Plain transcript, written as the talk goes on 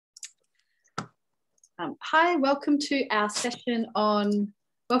Hi, welcome to our session on,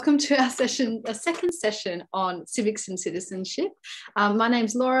 a second session on Civics and Citizenship. My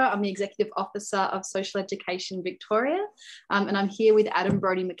name's Laura, I'm the Executive Officer of Social Education Victoria, and I'm here with Adam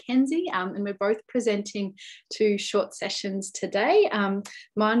Brodie-McKenzie, and we're both presenting two short sessions today.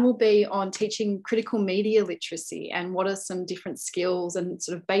 Mine will be on teaching critical media literacy and what are some different skills and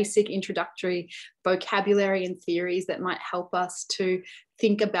sort of basic introductory vocabulary and theories that might help us to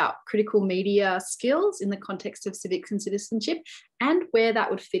think about critical media skills in the context of civics and citizenship and where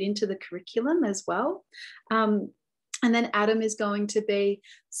that would fit into the curriculum as well. And then Adam is going to be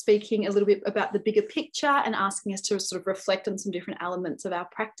speaking a little bit about the bigger picture and asking us to sort of reflect on some different elements of our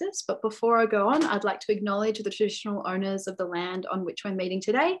practice. But before I go on, I'd like to acknowledge the traditional owners of the land on which we're meeting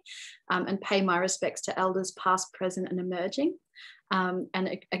today, and pay my respects to elders past, present and emerging,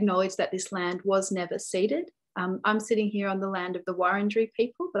 and acknowledge that this land was never ceded. I'm sitting here on the land of the Wurundjeri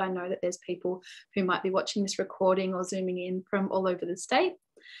people, but I know that there's people who might be watching this recording or zooming in from all over the state.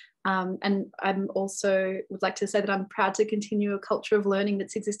 And I'm also would like to say that I'm proud to continue a culture of learning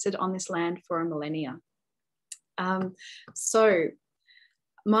that's existed on this land for a millennia. So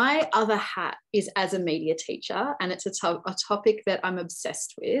my other hat is as a media teacher, and it's a topic that I'm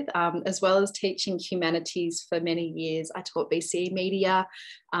obsessed with, as well as teaching humanities for many years. I taught BCE media,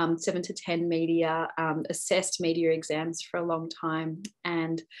 7 to 10 media, assessed media exams for a long time,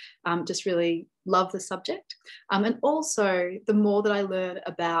 and just really love the subject. And also, the more that I learn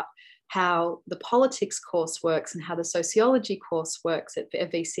about how the politics course works and how the sociology course works at a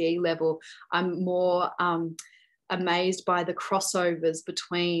VCE level, I'm more amazed by the crossovers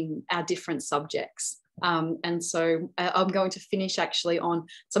between our different subjects. And so I'm going to finish actually on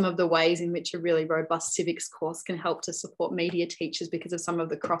some of the ways in which a really robust civics course can help to support media teachers because of some of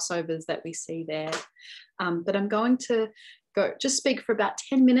the crossovers that we see there. But I'm going to just speak for about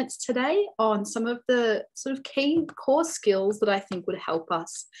 10 minutes today on some of the sort of key core skills that I think would help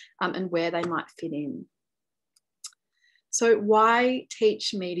us and where they might fit in. So why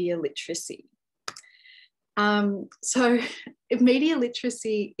teach media literacy? So media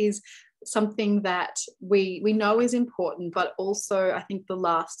literacy is something that we know is important, but also I think the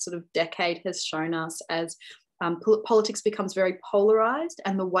last sort of decade has shown us as politics becomes very polarized,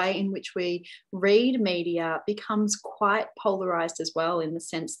 and the way in which we read media becomes quite polarized as well, in the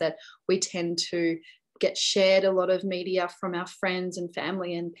sense that we tend to get shared a lot of media from our friends and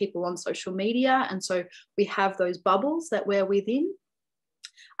family and people on social media. And so we have those bubbles that we're within.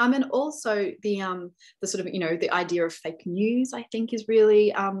 And also the sort of, the idea of fake news, I think, is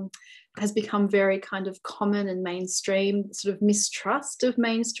really has become very kind of common and mainstream, sort of mistrust of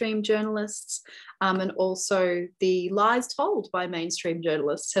mainstream journalists, and also the lies told by mainstream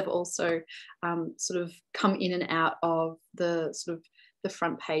journalists have also sort of come in and out of the sort of the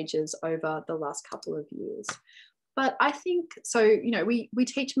front pages over the last couple of years. But I think, so, we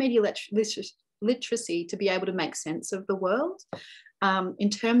teach media literacy to be able to make sense of the world. In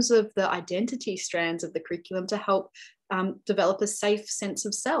terms of the identity strands of the curriculum, to help develop a safe sense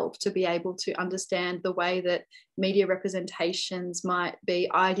of self, to be able to understand the way that media representations might be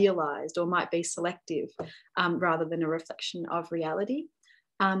idealized or might be selective, rather than a reflection of reality.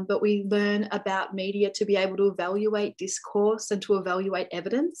 But we learn about media to be able to evaluate discourse and to evaluate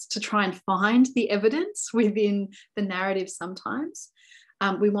evidence, to try and find the evidence within the narrative sometimes.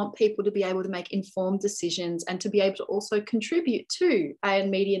 We want people to be able to make informed decisions and to be able to also contribute to a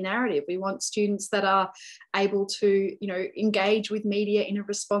media narrative. We want students that are able to, engage with media in a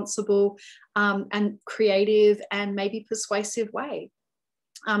responsible and creative and maybe persuasive way.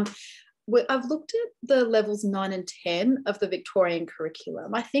 I've looked at the levels 9 and 10 of the Victorian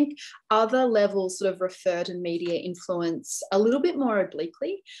curriculum. I think other levels sort of refer to media influence a little bit more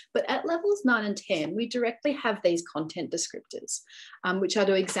obliquely, but at levels 9 and 10, we directly have these content descriptors, which are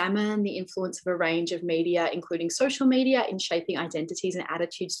to examine the influence of a range of media, including social media, in shaping identities and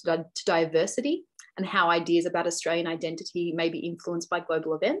attitudes to diversity, and how ideas about Australian identity may be influenced by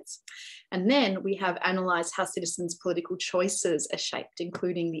global events. And then we have analysed how citizens' political choices are shaped,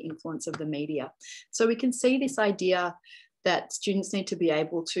 including the influence of the media. So we can see this idea that students need to be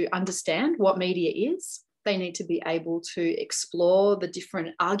able to understand what media is. They need to be able to explore the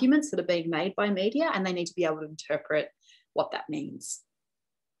different arguments that are being made by media, and they need to be able to interpret what that means.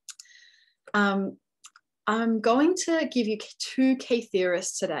 I'm going to give you two key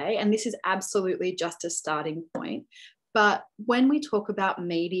theorists today, and this is absolutely just a starting point. But when we talk about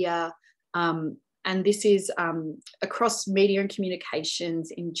media, and this is across media and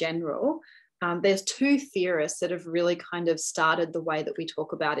communications in general, there's two theorists that have really kind of started the way that we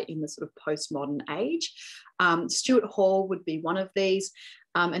talk about it in the sort of postmodern age. Stuart Hall would be one of these.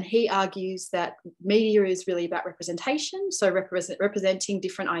 And he argues that media is really about representation, so representing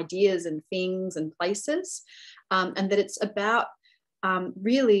different ideas and things and places, and that it's about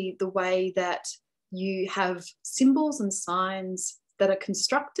really the way that you have symbols and signs that are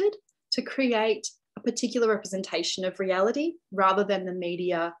constructed to create a particular representation of reality, rather than the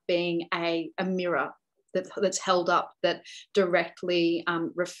media being a mirror that's held up that directly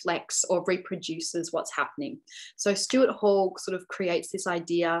reflects or reproduces what's happening. So Stuart Hall sort of creates this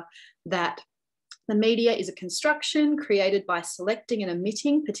idea that the media is a construction created by selecting and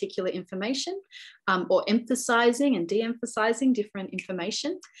omitting particular information, or emphasizing and de-emphasizing different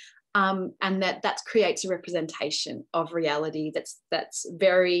information. And that creates a representation of reality that's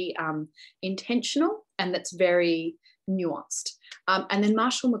very intentional and that's very nuanced. And then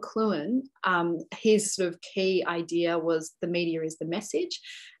Marshall McLuhan, his sort of key idea was the media is the message.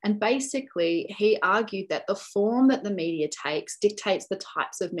 And basically, he argued that the form that the media takes dictates the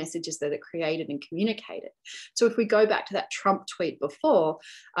types of messages that are created and communicated. So if we go back to that Trump tweet before,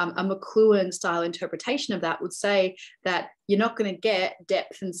 a McLuhan style interpretation of that would say that you're not going to get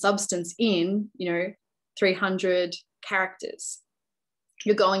depth and substance in, 300 characters.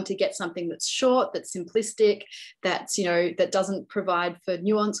 You're going to get something that's short, that's simplistic, that's, that doesn't provide for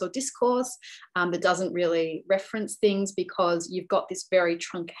nuance or discourse, that doesn't really reference things, because you've got this very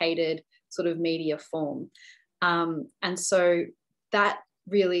truncated sort of media form. And so that's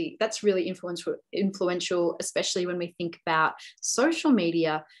really influential, especially when we think about social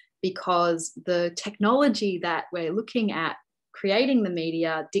media, because the technology that we're looking at creating the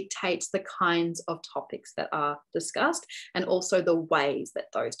media dictates the kinds of topics that are discussed, and also the ways that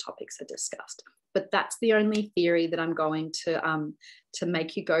those topics are discussed. But that's the only theory that I'm going to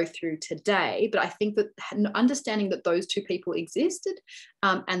make you go through today. But I think that understanding that those two people existed,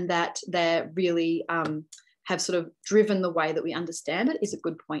 and that they're really have sort of driven the way that we understand it, is a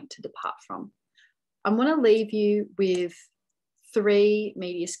good point to depart from. I want to leave you with 3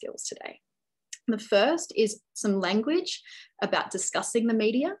 media skills today. The first is some language about discussing the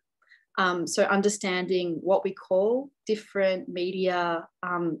media. So understanding what we call different media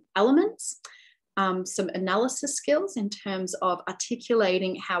elements, some analysis skills in terms of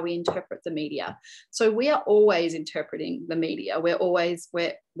articulating how we interpret the media. So we are always interpreting the media.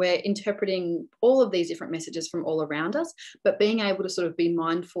 We're interpreting all of these different messages from all around us, but being able to sort of be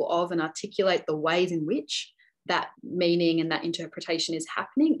mindful of and articulate the ways in which that meaning and that interpretation is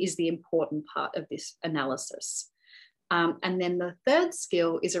happening is the important part of this analysis. And then the third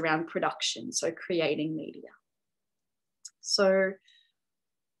skill is around production, so creating media. So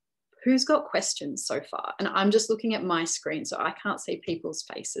who's got questions so far? And I'm just looking at my screen, so I can't see people's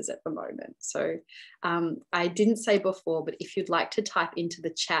faces at the moment. So I didn't say before, but if you'd like to type into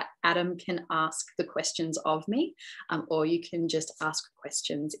the chat, Adam can ask the questions of me, or you can just ask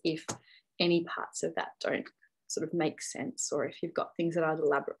questions if any parts of that don't sort of make sense, or if you've got things that I'd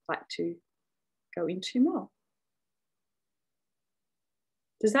like to go into more.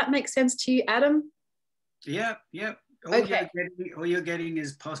 Does that make sense to you, Adam? Yeah. All you're getting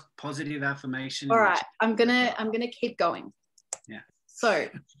is positive affirmation. All right, I'm gonna keep going. Yeah. So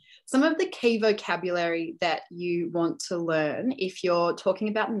some of the key vocabulary that you want to learn if you're talking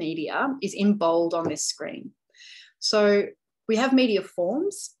about media is in bold on this screen. So we have media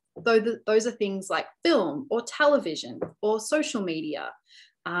forms. Those are things like film or television or social media.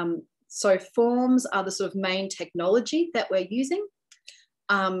 So forms are the sort of main technology that we're using.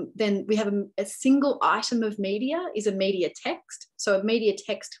 Then we have a single item of media is a media text. So a media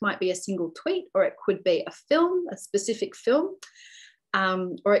text might be a single tweet, or it could be a film, a specific film,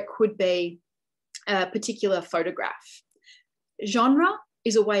 or it could be a particular photograph. Genre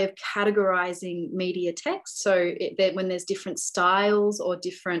is a way of categorizing media text. So when there's different styles or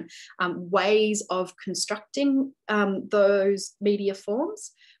different ways of constructing those media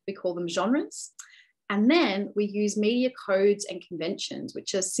forms, we call them genres. And then we use media codes and conventions,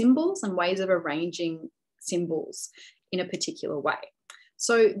 which are symbols and ways of arranging symbols in a particular way.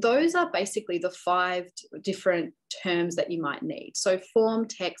 So those are basically the 5 different terms that you might need. So form,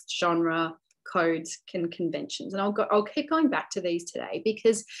 text, genre, codes, and conventions. And I'll keep going back to these today,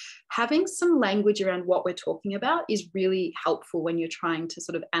 because having some language around what we're talking about is really helpful when you're trying to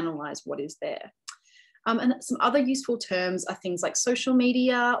sort of analyze what is there. And some other useful terms are things like social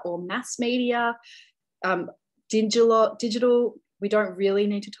media or mass media, digital we don't really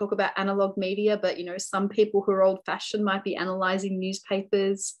need to talk about analog media, but, you know, some people who are old fashioned might be analyzing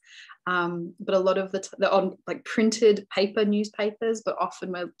newspapers. But a lot of they're on like printed paper newspapers, but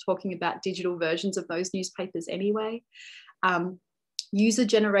often we're talking about digital versions of those newspapers anyway.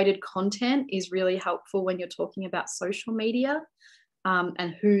 User-generated content is really helpful when you're talking about social media,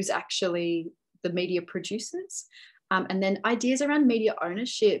 and who's actually the media producers. And then ideas around media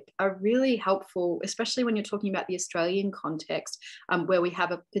ownership are really helpful, especially when you're talking about the Australian context, where we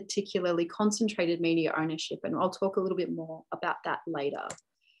have a particularly concentrated media ownership. And I'll talk a little bit more about that later.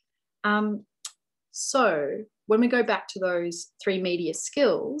 So when we go back to those 3 media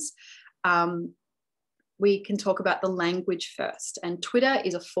skills, we can talk about the language first. And Twitter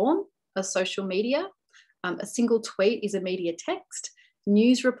is a form of social media. A single tweet is a media text.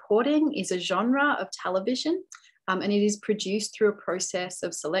 News reporting is a genre of television. And it is produced through a process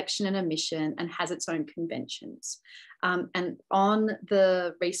of selection and omission and has its own conventions. And on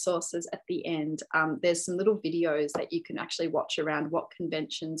the resources at the end, there's some little videos that you can actually watch around what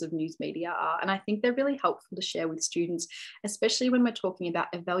conventions of news media are. And I think they're really helpful to share with students, especially when we're talking about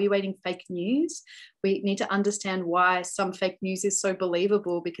evaluating fake news. We need to understand why some fake news is so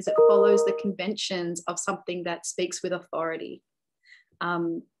believable, because it follows the conventions of something that speaks with authority.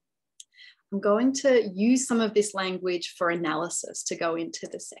 I'm going to use some of this language for analysis to go into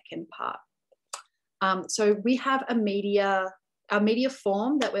the second part. So we have our media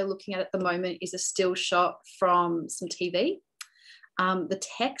form that we're looking at the moment is a still shot from some TV. The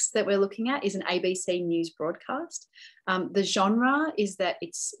text that we're looking at is an ABC news broadcast. The genre is that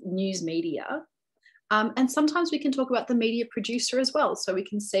it's news media. And sometimes we can talk about the media producer as well. So we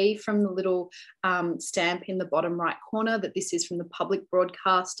can see from the little stamp in the bottom right corner that this is from the public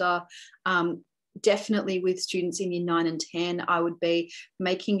broadcaster. Definitely with students in year 9 and 10, I would be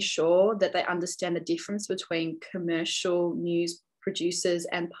making sure that they understand the difference between commercial news producers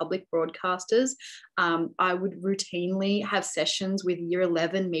and public broadcasters. I would routinely have sessions with year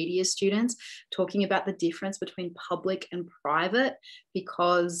 11 media students talking about the difference between public and private,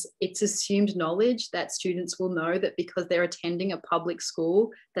 because it's assumed knowledge that students will know that because they're attending a public school,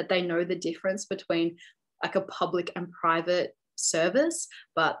 that they know the difference between like a public and private service.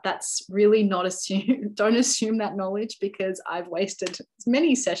 But that's really not assumed. Don't assume that knowledge, because I've wasted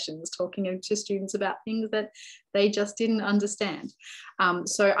many sessions talking to students about things that they just didn't understand.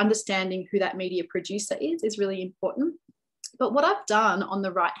 So understanding who that media producer is really important. But what I've done on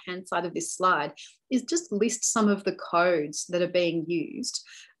the right hand side of this slide is just list some of the codes that are being used.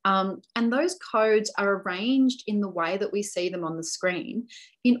 And those codes are arranged in the way that we see them on the screen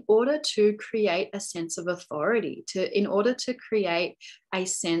in order to create a sense of authority, in order to create a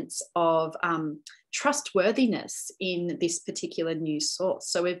sense of trustworthiness in this particular news source.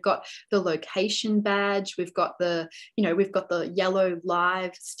 So we've got the location badge, we've got the yellow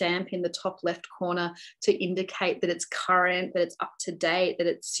live stamp in the top left corner to indicate that it's current, that it's up to date, that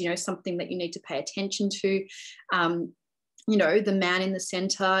it's, something that you need to pay attention to. The man in the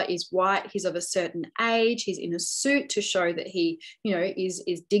center is white, he's of a certain age, he's in a suit to show that he,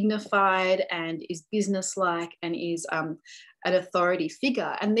 is dignified and is businesslike and is an authority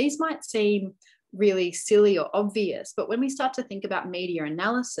figure. And these might seem really silly or obvious, but when we start to think about media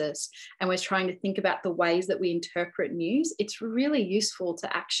analysis and we're trying to think about the ways that we interpret news, it's really useful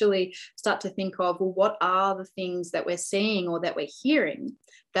to actually start to think of, well, what are the things that we're seeing or that we're hearing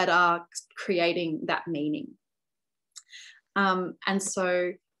that are creating that meaning? And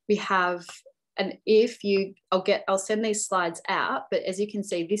so we have, and I'll send these slides out, but as you can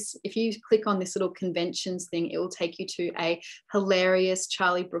see, if you click on this little conventions thing, it will take you to a hilarious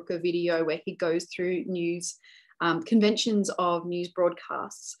Charlie Brooker video where he goes through news conventions of news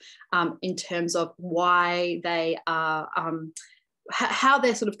broadcasts in terms of why they are, how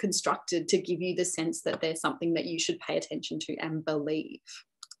they're sort of constructed to give you the sense that there's something that you should pay attention to and believe.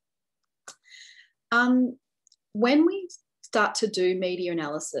 When we start to do media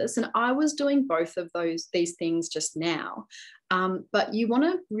analysis, and I was doing both of these things just now, but you want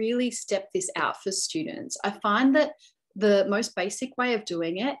to really step this out for students. I find that the most basic way of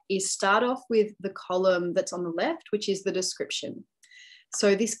doing it is start off with the column that's on the left, which is the description.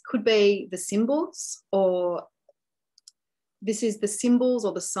 So this could be the symbols, or this is the symbols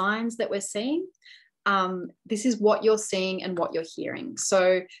or the signs that we're seeing. This is what you're seeing and what you're hearing.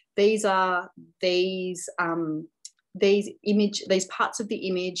 So these are these parts of the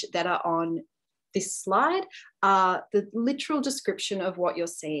image that are on this slide are the literal description of what you're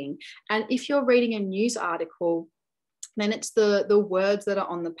seeing. And if you're reading a news article, then it's the words that are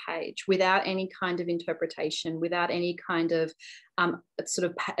on the page without any kind of interpretation, without any kind of sort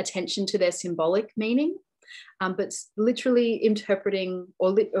of attention to their symbolic meaning. but literally interpreting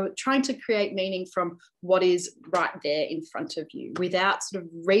or trying to create meaning from what is right there in front of you without sort of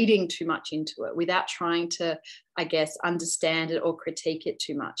reading too much into it, without trying to, I guess, understand it or critique it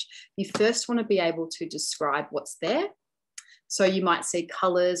too much. You first want to be able to describe what's there. So you might see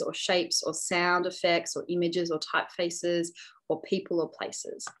colours or shapes or sound effects or images or typefaces or people or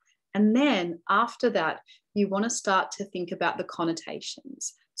places. And then after that, you want to start to think about the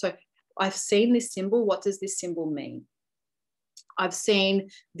connotations. So I've seen this symbol. What does this symbol mean? I've seen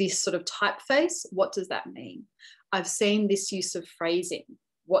this sort of typeface. What does that mean? I've seen this use of phrasing.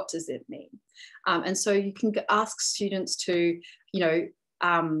 What does it mean? And so you can ask students to,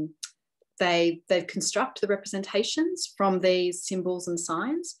 they construct the representations from these symbols and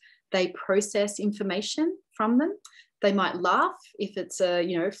signs. They process information from them. They might laugh if it's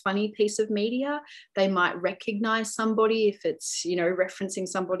a, funny piece of media. They might recognize somebody if it's, referencing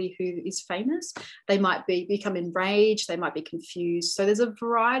somebody who is famous. They might become enraged. They might be confused. So there's a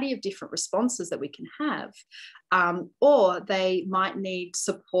variety of different responses that we can have. Or they might need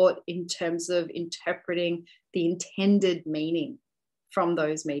support in terms of interpreting the intended meaning from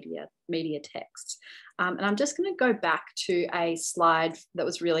those media texts. And I'm just going to go back to a slide that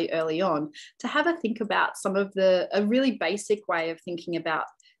was really early on to have a think about some of a really basic way of thinking about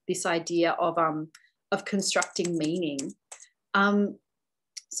this idea of constructing meaning.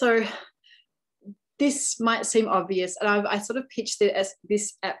 So this might seem obvious, and I sort of pitched it as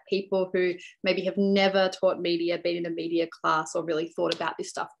this at people who maybe have never taught media, been in a media class, or really thought about this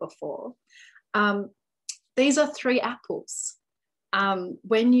stuff before. These are 3 apples.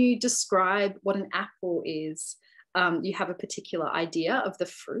 When you describe what an apple is, you have a particular idea of the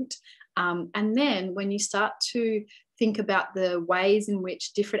fruit. And then when you start to think about the ways in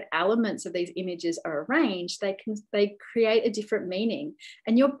which different elements of these images are arranged, they create a different meaning.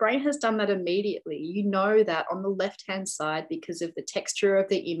 And your brain has done that immediately. You know that on the left-hand side, because of the texture of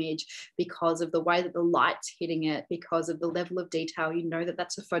the image, because of the way that the light's hitting it, because of the level of detail, you know that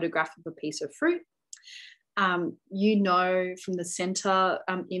that's a photograph of a piece of fruit. You know from the center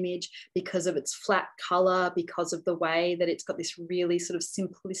image, because of its flat color, because of the way that it's got this really sort of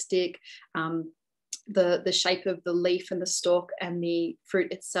simplistic, the shape of the leaf and the stalk and the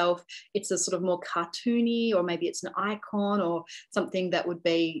fruit itself, it's a sort of more cartoony, or maybe it's an icon or something that would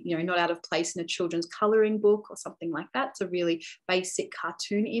be, not out of place in a children's coloring book or something like that. It's a really basic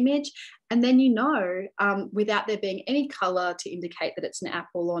cartoon image. And then, without there being any color to indicate that it's an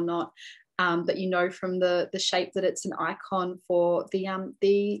apple or not, but from the shape that it's an icon for the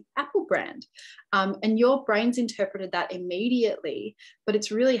Apple brand. And your brain's interpreted that immediately, but it's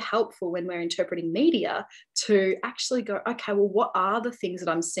really helpful when we're interpreting media to actually go, okay, well, what are the things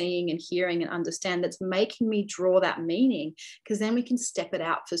that I'm seeing and hearing and understand that's making me draw that meaning? Because then we can step it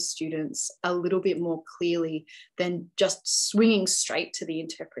out for students a little bit more clearly than just swinging straight to the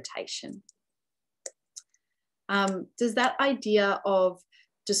interpretation. Does that idea of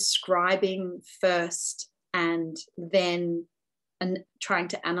describing first and then trying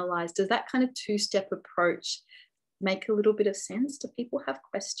to analyze, does that kind of 2-step approach make a little bit of sense? Do people have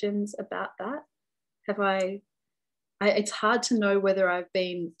questions about that? It's hard to know whether I've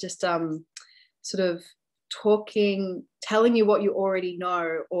been just sort of telling you what you already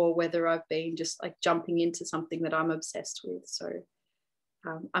know, or whether I've been just like jumping into something that I'm obsessed with. So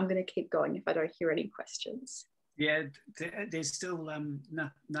I'm going to keep going if I don't hear any questions. Yeah, there's still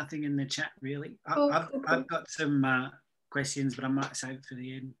nothing in the chat really. Cool. I've got some questions, but I might save it for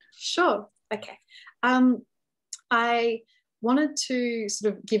the end. Sure. Okay. I wanted to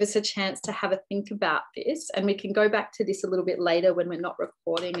sort of give us a chance to have a think about this, and we can go back to this a little bit later when we're not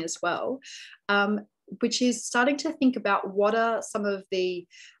recording as well, which is starting to think about what are some of the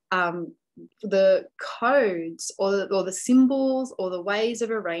codes or the symbols or the ways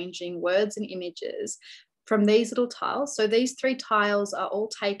of arranging words and images from these little tiles. So these 3 tiles are all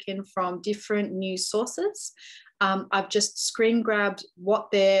taken from different news sources. I've just screen grabbed what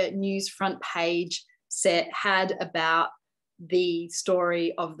their news front page had about the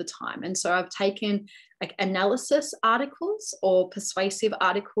story of the time. And so I've taken like analysis articles or persuasive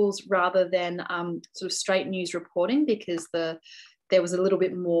articles rather than sort of straight news reporting, because there was a little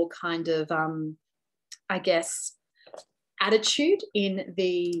bit more kind of, I guess, attitude in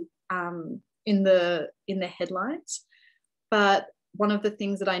the headlines. But one of the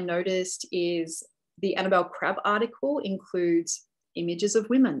things that I noticed is the Annabelle Crabb article includes images of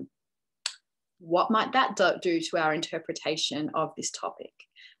women. What might that do to our interpretation of this topic?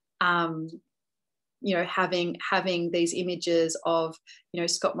 Having these images of,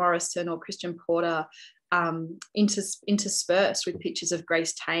 Scott Morrison or Christian Porter interspersed with pictures of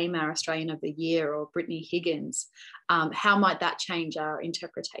Grace Tame, our Australian of the Year, or Brittany Higgins, how might that change our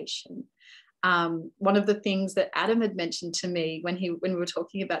interpretation? One of the things that Adam had mentioned to me when we were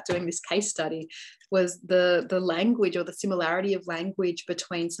talking about doing this case study was the language, or the similarity of language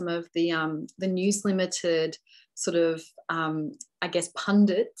between some of the News Limited sort of, I guess,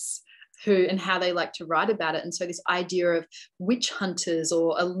 pundits and how they like to write about it. And so this idea of witch hunters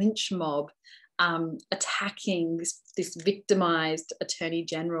or a lynch mob attacking this victimized Attorney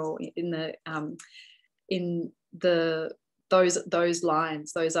General in those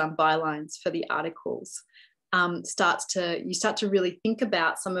lines, those bylines for the articles, you start to really think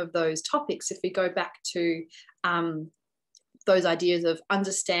about some of those topics. If we go back to those ideas of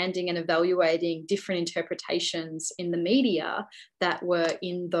understanding and evaluating different interpretations in the media that were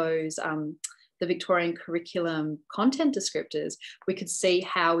in those the Victorian curriculum content descriptors, we could see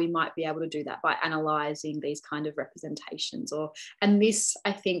how we might be able to do that by analysing these kind of representations. And this,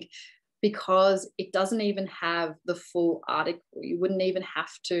 I think, because it doesn't even have the full article, you wouldn't even have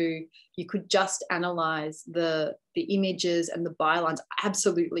to, you could just analyse the images and the bylines.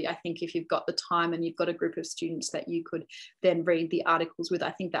 Absolutely, I think if you've got the time and you've got a group of students that you could then read the articles with, I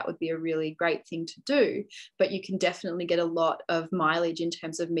think that would be a really great thing to do. But you can definitely get a lot of mileage in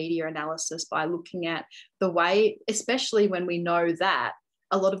terms of media analysis by looking at the way, especially when we know that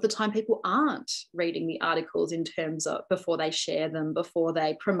a lot of the time people aren't reading the articles in terms of before they share them, before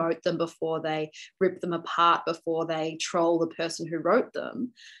they promote them, before they rip them apart, before they troll the person who wrote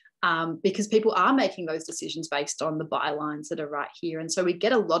them, because people are making those decisions based on the bylines that are right here. And so we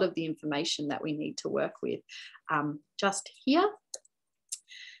get a lot of the information that we need to work with just here.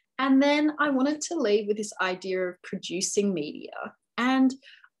 And then I wanted to leave with this idea of producing media. And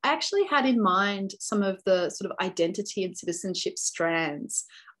I actually had in mind some of the sort of identity and citizenship strands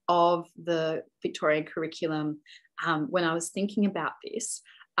of the Victorian curriculum when I was thinking about this.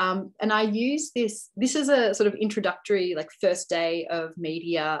 And I used this is a sort of introductory, like first day of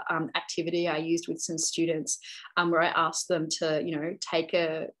media activity I used with some students where I asked them to, take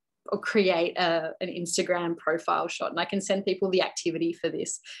or create an Instagram profile shot. And I can send people the activity for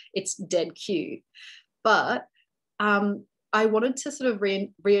this. It's dead cute. But I wanted to sort of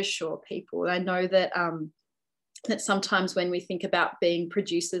reassure people. And I know that that sometimes when we think about being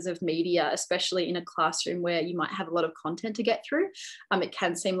producers of media, especially in a classroom where you might have a lot of content to get through, it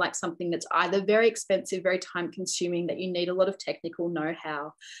can seem like something that's either very expensive, very time consuming, that you need a lot of technical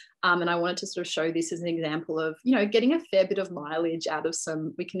know-how. And I wanted to sort of show this as an example of, getting a fair bit of mileage out of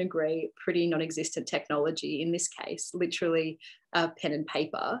some, we can agree, pretty non-existent technology, in this case, literally pen and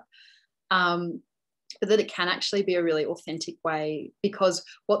paper. But that it can actually be a really authentic way, because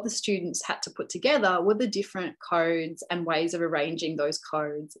what the students had to put together were the different codes and ways of arranging those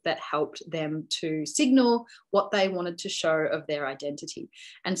codes that helped them to signal what they wanted to show of their identity.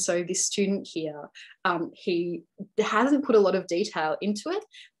 And so this student here, he hasn't put a lot of detail into it,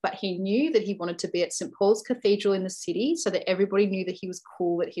 but he knew that he wanted to be at St. Paul's Cathedral in the city so that everybody knew that he was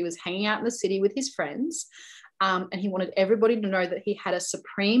cool, that he was hanging out in the city with his friends. And he wanted everybody to know that he had a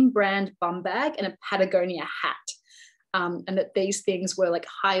Supreme brand bum bag and a Patagonia hat, and that these things were like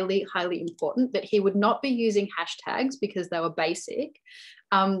highly, highly important, that he would not be using hashtags because they were basic.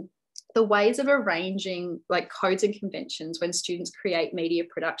 The ways of arranging like codes and conventions when students create media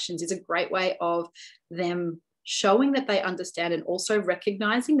productions is a great way of them showing that they understand and also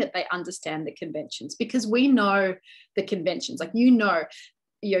recognizing that they understand the conventions, because we know the conventions, like,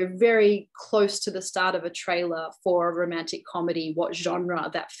 very close to the start of a trailer for a romantic comedy, what genre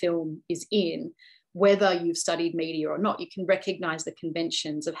that film is in, whether you've studied media or not, you can recognize the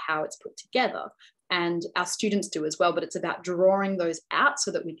conventions of how it's put together. And our students do as well, but it's about drawing those out so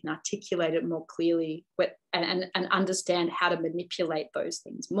that we can articulate it more clearly and understand how to manipulate those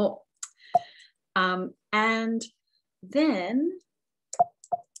things more. And then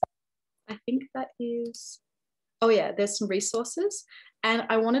I think that is, there's some resources. And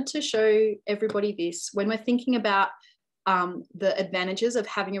I wanted to show everybody this when we're thinking about the advantages of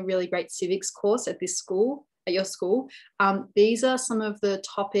having a really great civics course at your school. These are some of the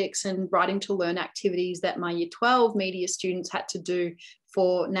topics and writing to learn activities that my Year 12 media students had to do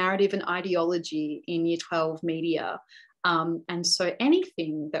for narrative and ideology in Year 12 media. And so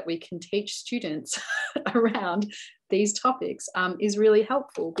anything that we can teach students around these topics is really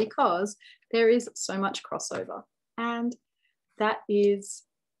helpful, because there is so much crossover. And that is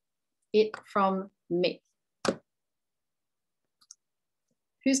it from me.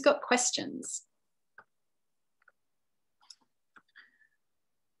 Who's got questions?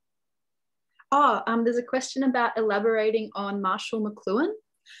 There's a question about elaborating on Marshall McLuhan.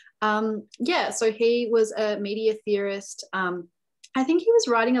 Yeah, so he was a media theorist. I think he was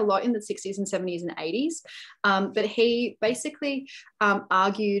writing a lot in the 60s and 70s and 80s, but he basically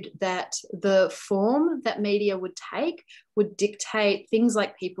argued that the form that media would take would dictate things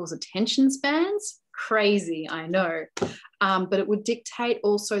like people's attention spans. Crazy, I know, but it would dictate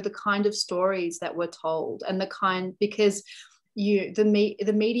also the kind of stories that were told and the kind, because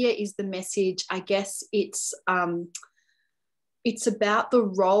the media is the message. I guess it's about the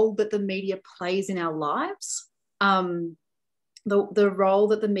role that the media plays in our lives. The role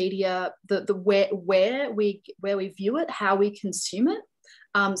that the media, where we view it, how we consume it.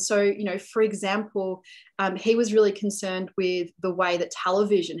 So, you know, for example, he was really concerned with the way that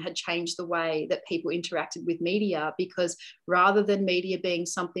television had changed the way that people interacted with media, because rather than media being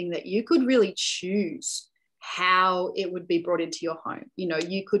something that you could really choose how it would be brought into your home. You know,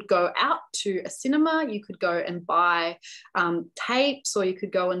 you could go out to a cinema, you could go and buy tapes, or you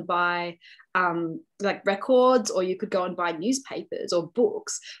could go and buy like records, or you could go and buy newspapers or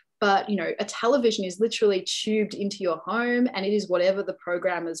books. But, you know, a television is literally tubed into your home, and it is whatever the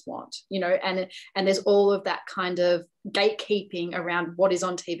programmers want, you know, and there's all of that kind of gatekeeping around what is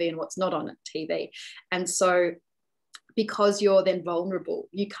on TV and what's not on TV. And so because you're then vulnerable,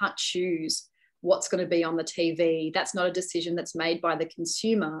 you can't choose what's going to be on the TV. That's not a decision that's made by the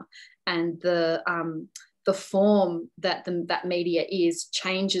consumer. And the form that that media is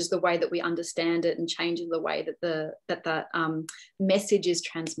changes the way that we understand it, and changes the way that the message is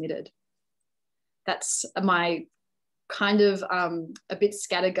transmitted. That's my kind of a bit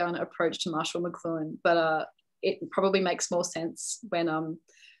scattergun approach to Marshall McLuhan, but it probably makes more sense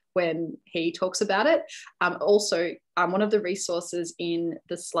when he talks about it. Also, one of the resources in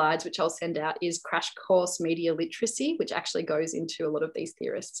the slides, which I'll send out, is Crash Course Media Literacy, which actually goes into a lot of these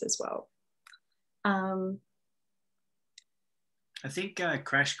theorists as well. I think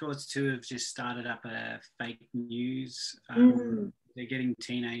Crash Course too have just started up a fake news. They're getting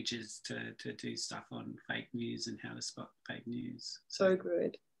teenagers to do stuff on fake news and how to spot fake news. So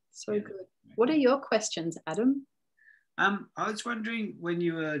good, so good. What are your questions, Adam? I was wondering, when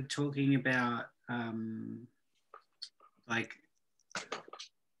you were talking about like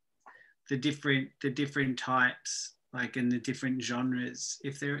the different types, like in the different genres,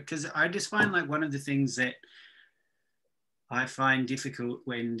 if there, because I just find like one of the things that I find difficult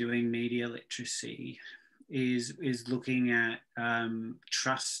when doing media literacy is looking at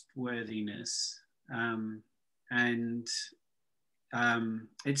trustworthiness, and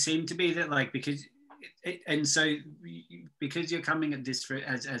it seemed to be that, like, because you're coming at this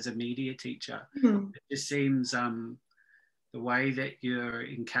as a media teacher, it just seems the way that you're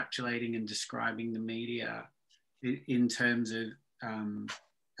encapsulating and describing the media in terms of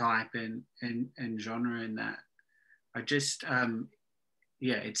type and genre, and that I just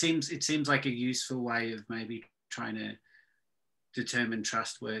it seems like a useful way of maybe trying to determine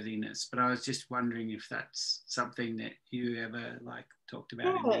trustworthiness. But I was just wondering if that's something that you ever like talked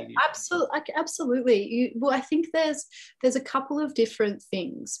about in media. Absolutely. Well, I think there's a couple of different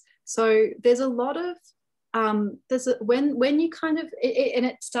things. So there's a lot of when you kind of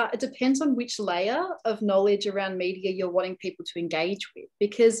it depends on which layer of knowledge around media you're wanting people to engage with,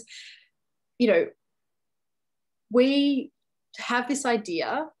 because, you know, we have this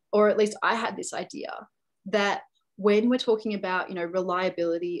idea, or at least I had this idea, that when we're talking about, you know,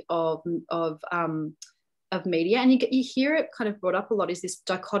 reliability of media, and you hear it kind of brought up a lot, is this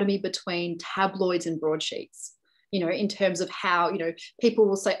dichotomy between tabloids and broadsheets. You know, in terms of how, you know, people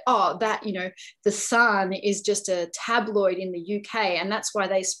will say, oh, that, you know, the Sun is just a tabloid in the UK, and that's why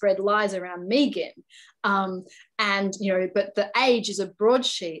they spread lies around Meghan. And, you know, but the Age is a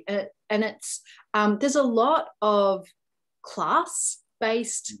broadsheet, and it's there's a lot of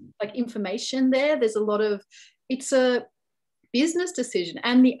class-based like information there. There's a lot of, it's a business decision,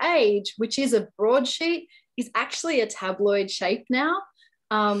 and the Age, which is a broadsheet, is actually a tabloid shape now.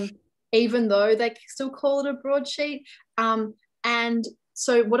 Even though they still call it a broadsheet. And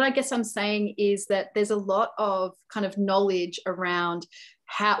so what I guess I'm saying is that there's a lot of kind of knowledge around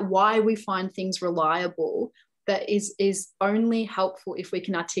why we find things reliable that is only helpful if we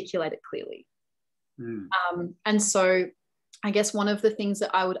can articulate it clearly. And so I guess one of the things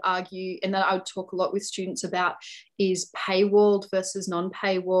that I would argue, and that I would talk a lot with students about, is paywalled versus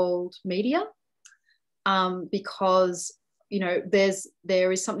non-paywalled media, because, you know,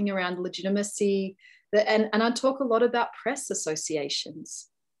 there is something around legitimacy that, and I talk a lot about press associations,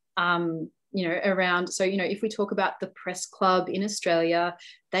 you know, around, so, you know, if we talk about the Press Club in Australia,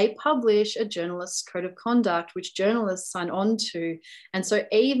 they publish a journalist's code of conduct, which journalists sign on to. And so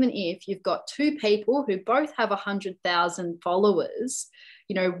even if you've got two people who both have 100,000 followers,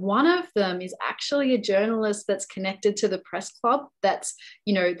 you know, one of them is actually a journalist that's connected to the press club, that's,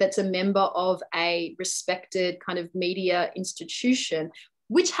 you know, that's a member of a respected kind of media institution,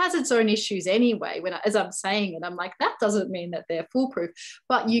 which has its own issues anyway. When, as I'm saying it, I'm like, that doesn't mean that they're foolproof,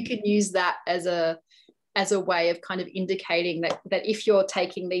 but you can use that as a way of kind of indicating that if you're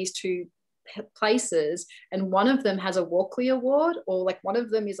taking these two places and one of them has a Walkley Award, or like one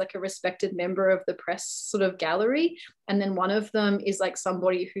of them is like a respected member of the press sort of gallery, and then one of them is like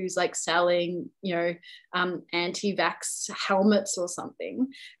somebody who's like selling, you know, anti-vax helmets or something,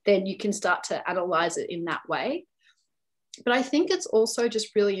 then you can start to analyze it in that way. But I think it's also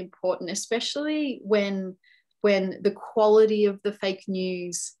just really important, especially when the quality of the fake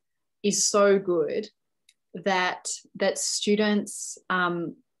news is so good that students,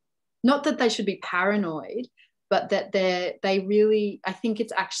 not that they should be paranoid, but that they really, I think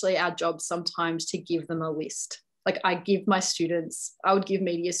it's actually our job sometimes to give them a list. Like I would give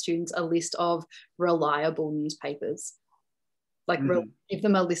media students a list of reliable newspapers. Like give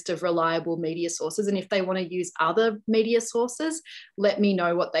them a list of reliable media sources. And if they want to use other media sources, let me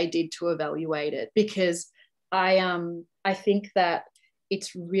know what they did to evaluate it. Because I think that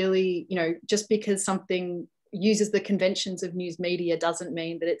it's really, you know, just because something uses the conventions of news media doesn't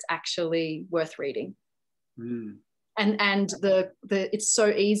mean that it's actually worth reading. And it's so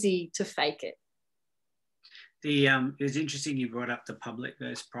easy to fake it. It was interesting you brought up the public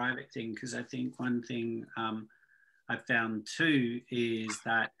versus private thing, because I think one thing I found too is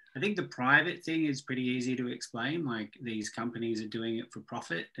that I think the private thing is pretty easy to explain. Like these companies are doing it for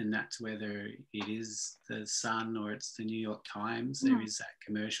profit, and that's whether it is the Sun or it's the New York Times. There is that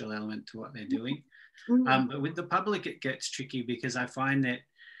commercial element to what they're doing. But with the public, it gets tricky because I find that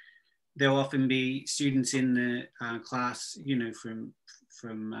there'll often be students in the class, you know, from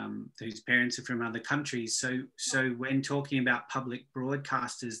whose parents are from other countries. So when talking about public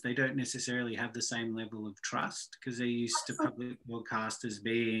broadcasters, they don't necessarily have the same level of trust because they're used to public broadcasters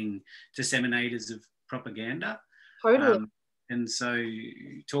being disseminators of propaganda. Totally. And so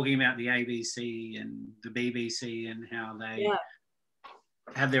talking about the ABC and the BBC and how they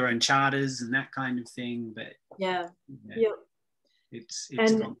have their own charters and that kind of thing, but it's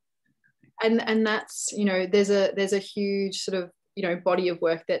and that's, you know, there's a huge sort of, you know, body of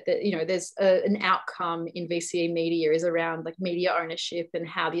work that you know, there's an outcome in VCE media is around like media ownership and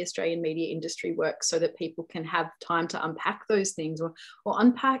how the Australian media industry works, so that people can have time to unpack those things or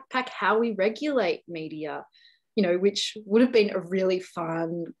unpack how we regulate media, you know, which would have been a really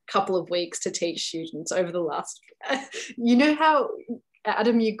fun couple of weeks to teach students over the last, you know how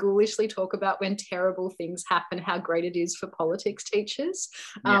Adam, you ghoulishly talk about when terrible things happen, how great it is for politics teachers.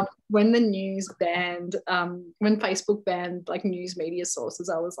 When the news banned, when Facebook banned like news media sources,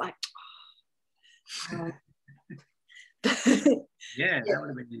 I was like, that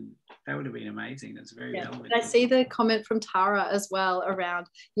would have been amazing. That's very relevant. I see the comment from Tara as well around,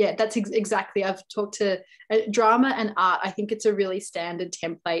 that's exactly. I've talked to drama and art. I think it's a really standard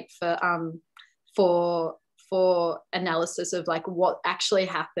template for analysis of like what actually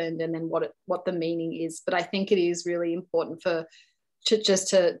happened and then what the meaning is. But I think it is really important to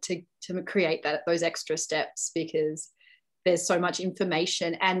create those extra steps, because there's so much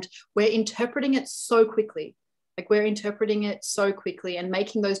information and we're interpreting it so quickly. And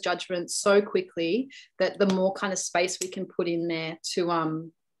making those judgments so quickly that the more kind of space we can put in there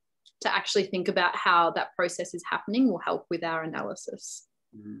to actually think about how that process is happening will help with our analysis.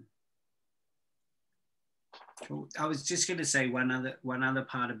 Cool. I was just going to say one other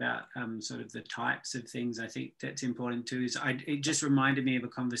part about sort of the types of things I think that's important too is it just reminded me of a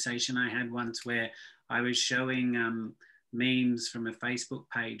conversation I had once where I was showing memes from a Facebook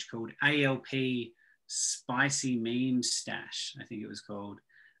page called ALP Spicy Meme Stash, I think it was called,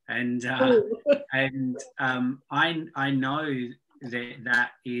 and I know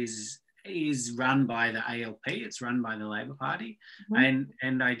that is run by the ALP, it's run by the Labor Party.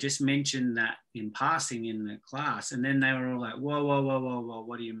 And I just mentioned that in passing in the class, and then they were all like, whoa,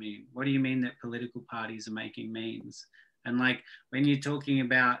 what do you mean? What do you mean that political parties are making memes? And like when you're talking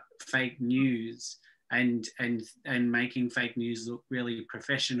about fake news and making fake news look really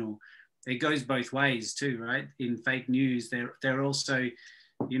professional, it goes both ways too, right? In fake news, they're also,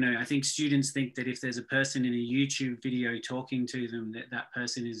 you know, I think students think that if there's a person in a YouTube video talking to them, that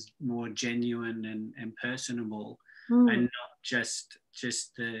person is more genuine and personable and not just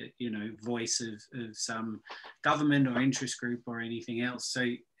the, you know, voice of some government or interest group or anything else. So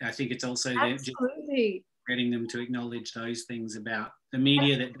I think it's also just getting them to acknowledge those things about the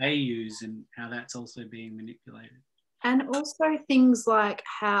media that they use and how that's also being manipulated. And also things like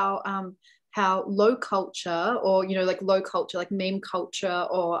how how low culture, or like low culture, like meme culture,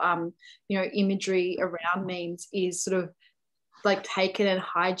 or imagery around memes is sort of like taken and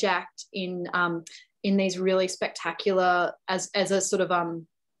hijacked in these really spectacular, as a sort of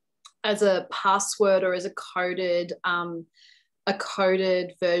as a password, or as a coded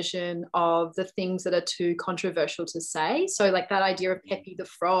version of the things that are too controversial to say. So like that idea of Pepe the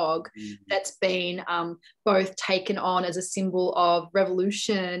Frog, that's been both taken on as a symbol of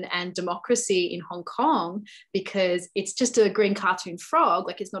revolution and democracy in Hong Kong, because it's just a green cartoon frog,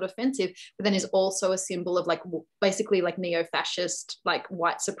 like it's not offensive, but then is also a symbol of like basically like neo-fascist, like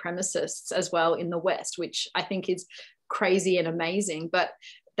white supremacists as well in the West, which I think is crazy and amazing. But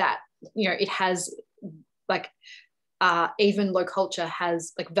that, it has like, even low culture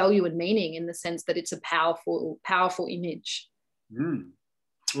has like value and meaning in the sense that it's a powerful image.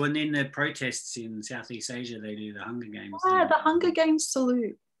 Well, and then the protests in Southeast Asia, they do the Hunger Games. Yeah, the Hunger Games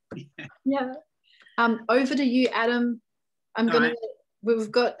salute. Yeah. Over to you, Adam.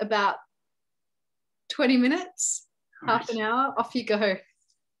 We've got about 20 minutes, half an hour. Off you go.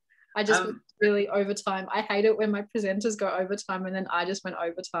 I just went really overtime. I hate it when my presenters go overtime and then I just went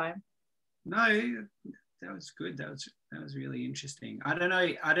overtime. No, that was good. That was really interesting. I don't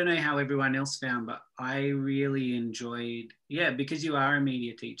know how everyone else found, but I really enjoyed, because you are a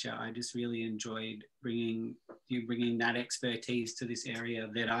media teacher, I just really enjoyed bringing that expertise to this area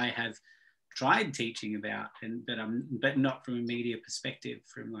that I have tried teaching about, but not from a media perspective,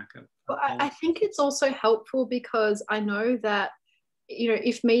 from like a well, I think it's also helpful because I know that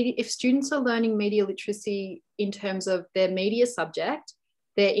if students are learning media literacy in terms of their media subject,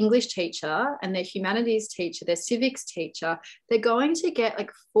 their English teacher and their humanities teacher, their civics teacher, they're going to get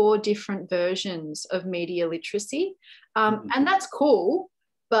like 4 different versions of media literacy. And that's cool,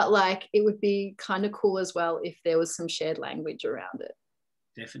 but like it would be kind of cool as well if there was some shared language around it.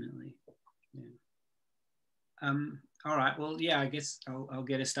 Definitely. Yeah. All right. Well, I guess I'll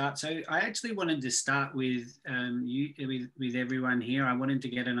get a start. So I actually wanted to start with with everyone here. I wanted to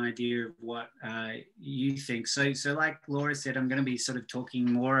get an idea of what you think. So like Laura said, I'm going to be sort of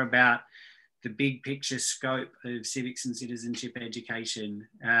talking more about the big picture scope of civics and citizenship education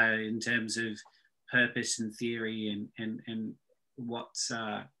in terms of purpose and theory and what's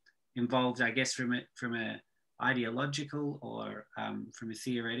involved, I guess, from a ideological or from a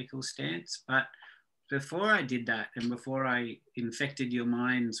theoretical stance. But before I did that, and before I infected your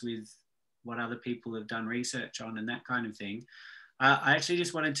minds with what other people have done research on and that kind of thing, I actually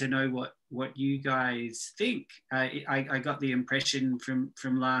just wanted to know what you guys think. I got the impression from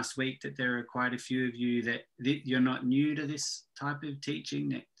last week that there are quite a few of you that you're not new to this type of teaching,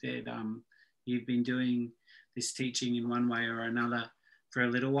 that you've been doing this teaching in one way or another for a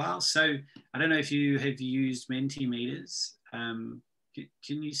little while. So I don't know if you have used Mentimeters. Can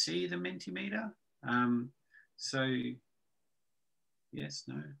you see the Mentimeter? So yes,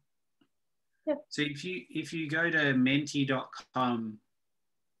 no. Yeah. So if you go to menti.com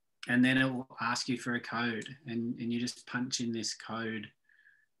and then it will ask you for a code, and you just punch in this code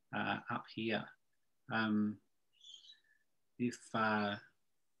up here.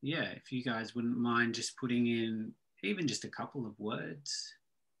 If you guys wouldn't mind just putting in even just a couple of words,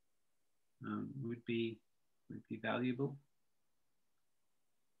 would be valuable.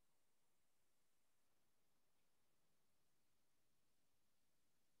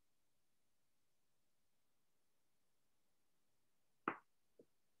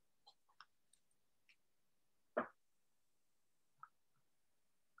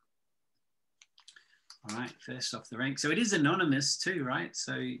 All right, first off the rank. So it is anonymous too, right?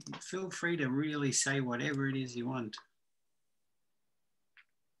 So feel free to really say whatever it is you want.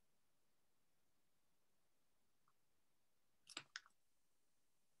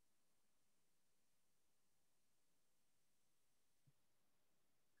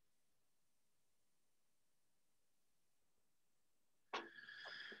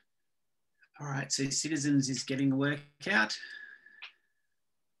 All right, so Citizens is getting a workout.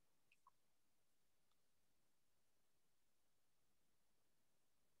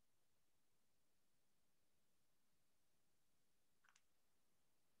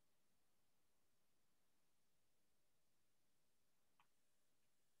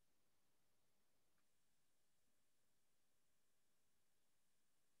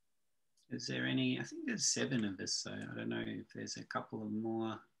 Is there any, I think there's 7 of us, so I don't know if there's a couple of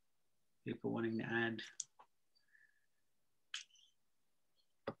more people wanting to add.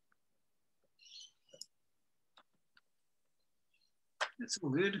 That's all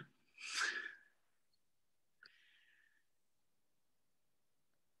good.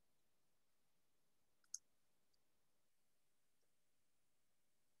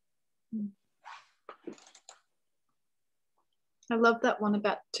 I love that one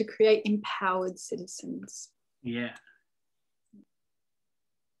about to create empowered citizens. Yeah.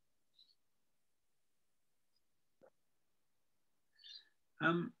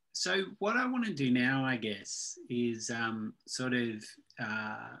 So what I want to do now, I guess, is sort of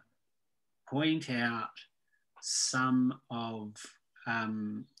point out some of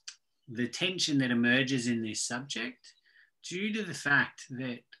the tension that emerges in this subject due to the fact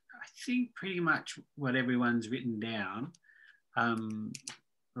that I think pretty much what everyone's written down,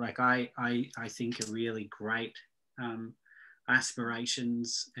 like I think are really great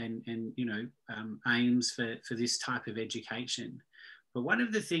aspirations and you know, aims for this type of education. But one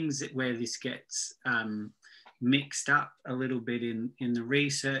of the things that where this gets mixed up a little bit in the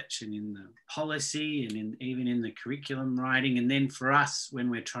research and in the policy and even in the curriculum writing, and then for us when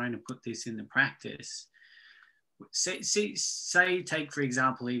we're trying to put this into practice, say take for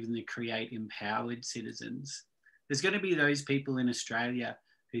example even the create empowered citizens. There's going to be those people in Australia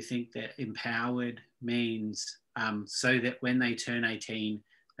who think that empowered means so that when they turn 18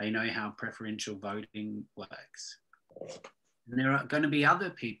 they know how preferential voting works. And there are going to be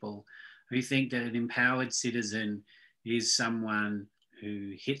other people who think that an empowered citizen is someone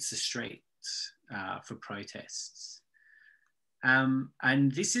who hits the streets for protests.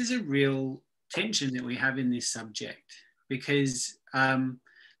 And this is a real tension that we have in this subject, because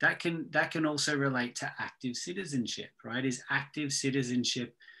that can also relate to active citizenship, right? Is active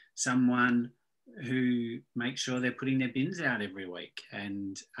citizenship someone who makes sure they're putting their bins out every week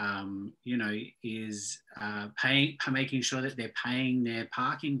and, you know, is making sure that they're paying their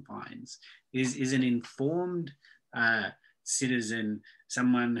parking fines? Is an informed citizen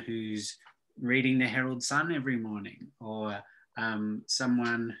someone who's reading the Herald Sun every morning, or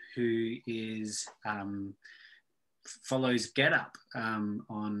someone who is follows Get Up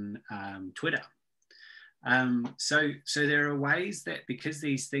on Twitter? So there are ways that, because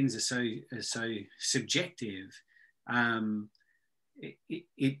these things are so subjective,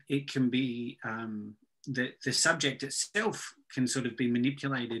 it can be the subject itself can sort of be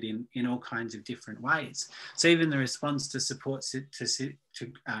manipulated in all kinds of different ways. So even the response to support students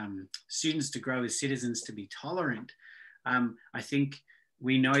to grow as citizens to be tolerant, I think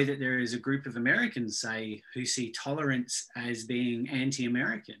we know that there is a group of Americans, say, who see tolerance as being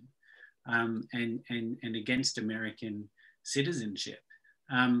anti-American. And against American citizenship.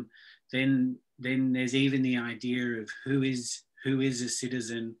 Then there's even the idea of who is a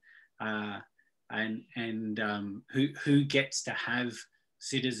citizen, and who gets to have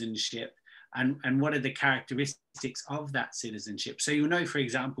citizenship, and what are the characteristics of that citizenship. So you'll know, for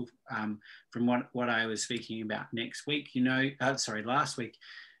example, from what I was speaking about last week,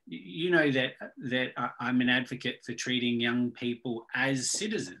 you know that I'm an advocate for treating young people as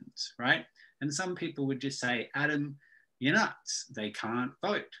citizens, right? And some people would just say, Adam, you're nuts. They can't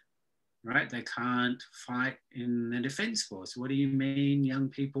vote, right? They can't fight in the Defence Force. What do you mean young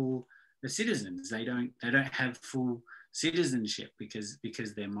people are citizens? They don't have full citizenship because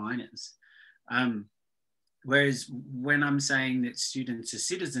they're minors. Whereas when I'm saying that students are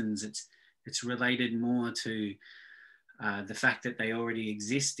citizens, it's related more to the fact that they already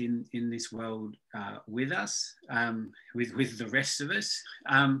exist in this world with us, with the rest of us,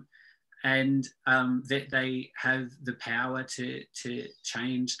 and that they have the power to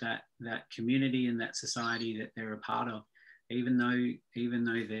change that community and that society that they're a part of, even though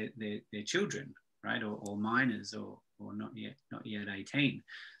they're children, right, or minors, or not yet 18.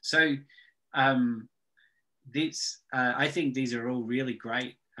 So I think these are all really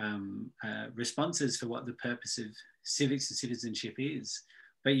great responses for what the purpose of civics and citizenship is.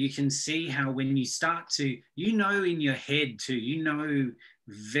 But you can see how when you start to, you know, in your head too, you know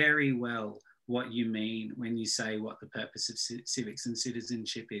very well what you mean when you say what the purpose of civics and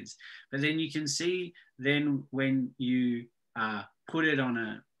citizenship is. But then you can see then when you put it on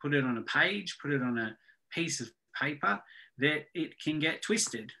a page, put it on a piece of paper, that it can get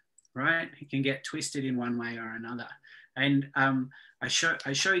twisted, right? It can get twisted in one way or another. And I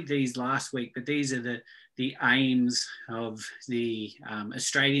showed these last week, but these are the aims of the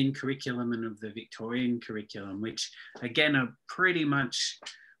Australian curriculum and of the Victorian curriculum, which again are pretty much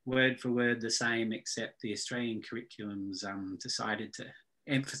word for word the same, except the Australian curriculum's decided to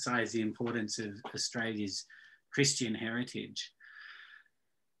emphasise the importance of Australia's Christian heritage,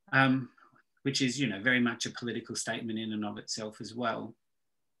 which is, you know, very much a political statement in and of itself as well.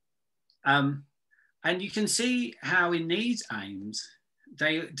 And you can see how in these aims,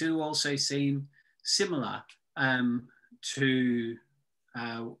 they do also seem similar to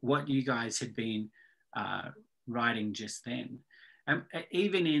what you guys had been writing just then.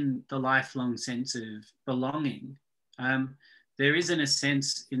 Even in the lifelong sense of belonging, there isn't a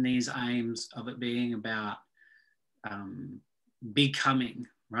sense in these aims of it being about becoming,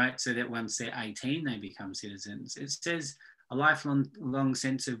 right? So that once they're 18, they become citizens. It says a lifelong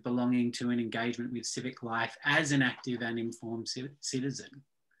sense of belonging to and engagement with civic life as an active and informed citizen,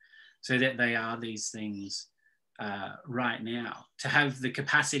 so that they are these things right now, to have the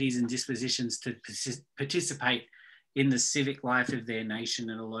capacities and dispositions to participate in the civic life of their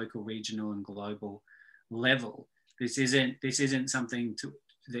nation at a local, regional and global level. This isn't something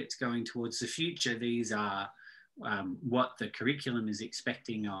that's going towards the future. These are what the curriculum is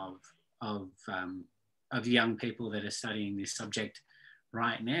expecting of young people that are studying this subject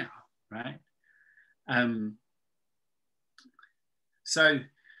right now, right?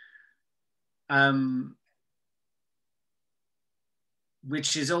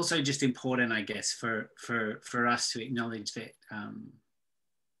 Which is also just important, I guess, for us to acknowledge that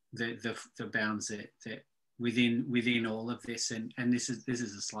the bounds that within all of this, and this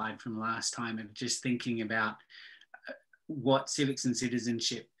is a slide from last time of just thinking about what civics and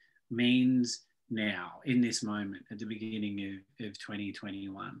citizenship means now in this moment at the beginning of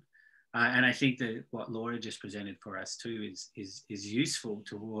 2021. And I think that what Laura just presented for us too is useful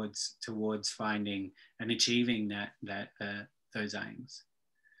towards finding and achieving those aims.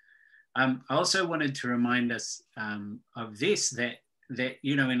 I also wanted to remind us of this, that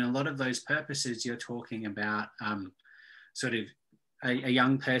you know, in a lot of those purposes, you're talking about sort of a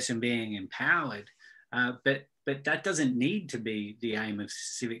young person being empowered, but that doesn't need to be the aim of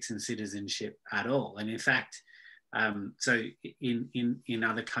civics and citizenship at all. And in fact, so in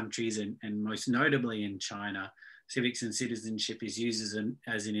other countries, and most notably in China, civics and citizenship is used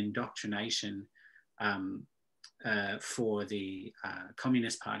as an indoctrination for the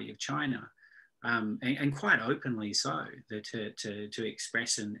Communist Party of China, and quite openly so, to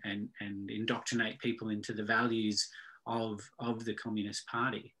express and indoctrinate people into the values of the Communist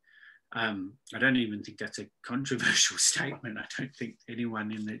Party. I don't even think that's a controversial statement. I don't think anyone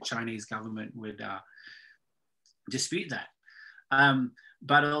in the Chinese government would dispute that.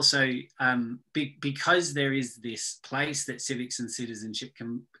 But also because there is this place that civics and citizenship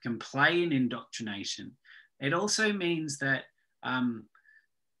can play in indoctrination, it also means that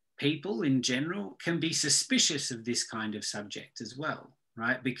people in general can be suspicious of this kind of subject as well,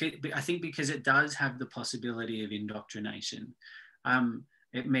 right? Because I think because it does have the possibility of indoctrination,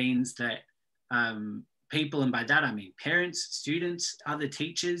 it means that people, and by that I mean parents, students, other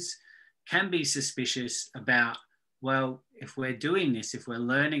teachers, can be suspicious about, well, if we're doing this, if we're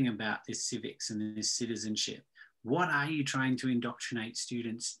learning about this civics and this citizenship, what are you trying to indoctrinate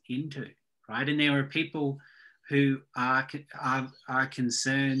students into, right? And there are people who are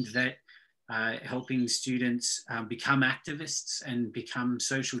concerned that helping students become activists and become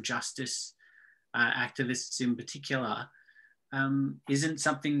social justice activists in particular isn't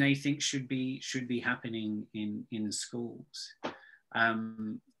something they think should be happening in schools.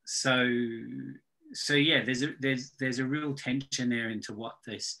 So yeah, there's a real tension there into what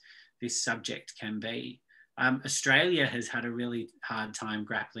this subject can be. Australia has had a really hard time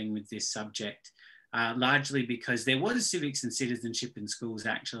grappling with this subject, largely because there was civics and citizenship in schools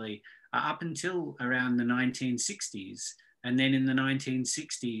actually up until around the 1960s, and then in the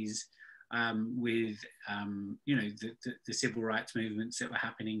 1960s, with you know, the civil rights movements that were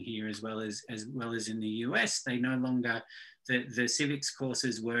happening here as well as in the US, they no longer, the civics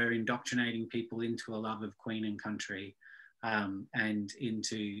courses were indoctrinating people into a love of Queen and country, and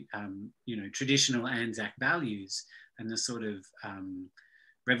into you know, traditional Anzac values, and the sort of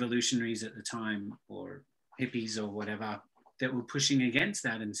revolutionaries at the time, or hippies or whatever, that were pushing against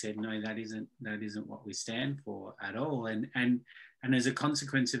that and said, no, that isn't what we stand for at all. And as a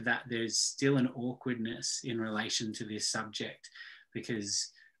consequence of that, there's still an awkwardness in relation to this subject,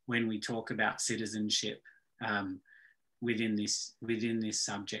 because when we talk about citizenship within this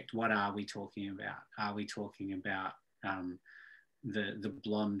subject, what are we talking about? Are we talking about the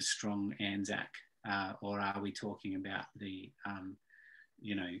blonde, strong Anzac, or are we talking about the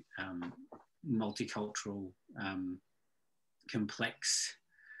you know, multicultural, complex,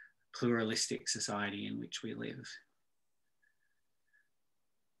 pluralistic society in which we live?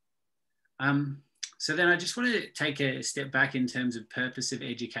 So then I just want to take a step back in terms of purpose of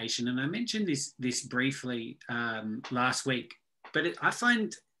education. And I mentioned this briefly last week, but I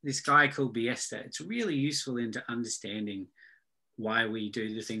find this guy called Biesta, it's really useful into understanding why we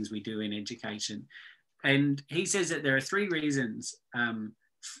do the things we do in education. And he says that there are three reasons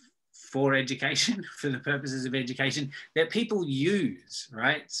for education, for the purposes of education, that people use,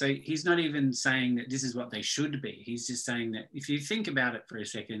 right? So he's not even saying that this is what they should be. He's just saying that if you think about it for a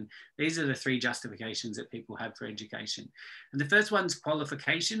second, these are the three justifications that people have for education. And the first one's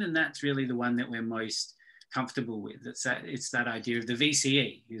qualification, and that's really the one that we're most comfortable with. It's that idea of the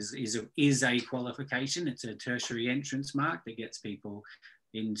VCE is a qualification. It's a tertiary entrance mark that gets people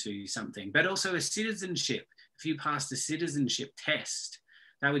into something, but also a citizenship. If you pass the citizenship test,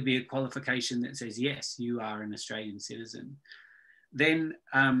 that would be a qualification that says, yes, you are an Australian citizen. Then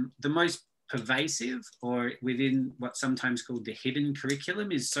the most pervasive, or within what's sometimes called the hidden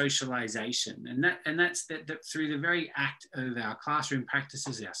curriculum, is socialization. And that's that through the very act of our classroom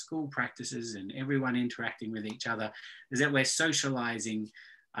practices, our school practices, and everyone interacting with each other, is that we're socializing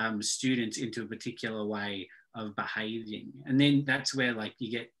students into a particular way of behaving. And then that's where, like,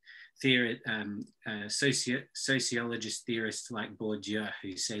 you get sociologist theorists like Bourdieu,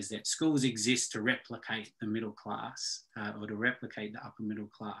 who says that schools exist to replicate the middle class or to replicate the upper middle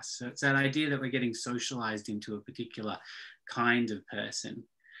class. So it's that idea that we're getting socialized into a particular kind of person.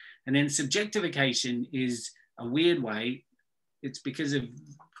 And then subjectification is a weird way. It's because of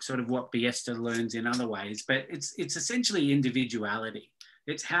sort of what Biesta learns in other ways, but it's essentially individuality.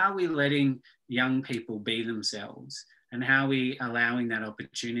 It's how we're letting young people be themselves, and how we allowing that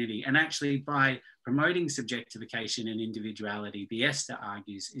opportunity. And actually, by promoting subjectification and individuality, Biesta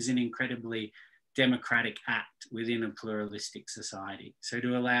argues, is an incredibly democratic act within a pluralistic society. So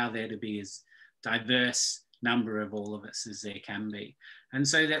to allow there to be as diverse number of all of us as there can be. And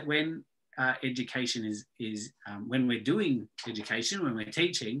so that when education when we're doing education, when we're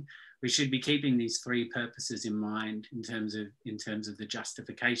teaching, we should be keeping these three purposes in mind in terms of the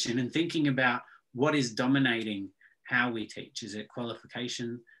justification, and thinking about what is dominating how we teach. Is it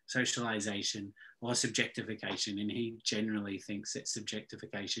qualification, socialization, or subjectification? And he generally thinks that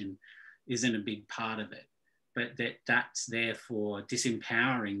subjectification isn't a big part of it, but that's therefore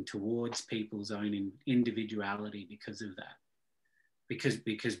disempowering towards people's own individuality because of that.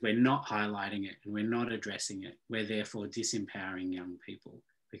 Because we're not highlighting it and we're not addressing it, we're therefore disempowering young people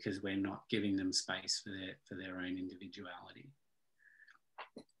because we're not giving them space for their own individuality.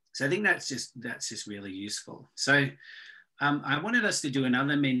 So I think that's just really useful. So I wanted us to do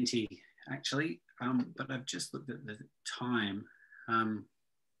another Menti actually, but I've just looked at the time.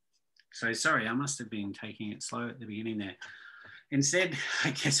 So sorry, I must have been taking it slow at the beginning there. Instead,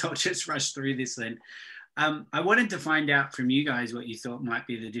 I guess I'll just rush through this then. I wanted to find out from you guys what you thought might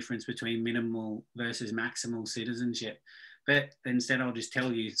be the difference between minimal versus maximal citizenship. But instead, I'll just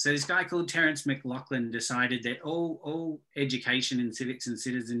tell you. So this guy called Terence McLaughlin decided that all education in civics and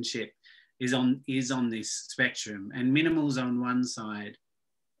citizenship is on this spectrum, and minimal's on one side.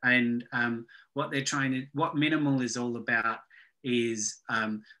 And what minimal is all about is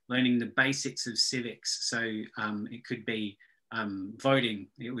learning the basics of civics. So it could be voting,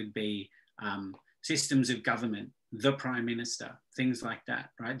 it would be systems of government, the Prime Minister, things like that,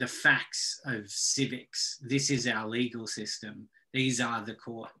 right? The facts of civics. This is our legal system. These are the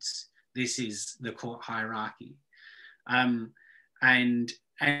courts. This is the court hierarchy. And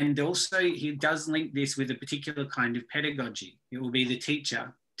also he does link this with a particular kind of pedagogy. It will be the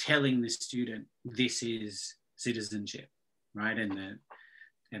teacher telling the student, this is citizenship, right? And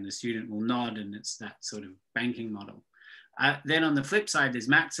the student will nod, and it's that sort of banking model. Then on the flip side, there's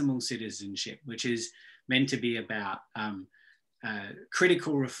maximal citizenship, which is meant to be about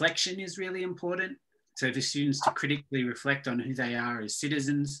critical reflection is really important. So for students to critically reflect on who they are as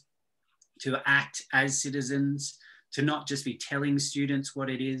citizens, to act as citizens, to not just be telling students what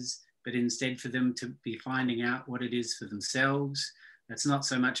it is, but instead for them to be finding out what it is for themselves. That's not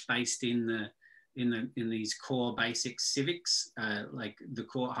so much based in these core basic civics, like the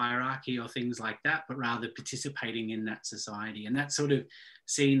court hierarchy or things like that, but rather participating in that society. And that's sort of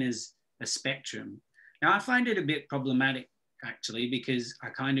seen as a spectrum. Now, I find it a bit problematic, actually, because I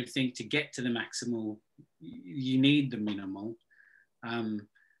kind of think to get to the maximal, you need the minimal.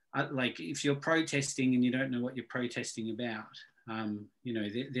 Like if you're protesting and you don't know what you're protesting about, you know,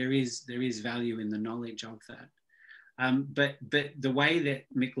 there is value in the knowledge of that. But the way that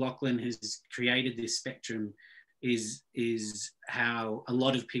McLaughlin has created this spectrum is how a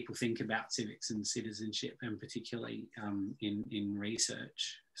lot of people think about civics and citizenship, and particularly in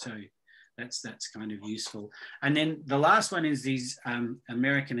research. So that's kind of useful. And then the last one is these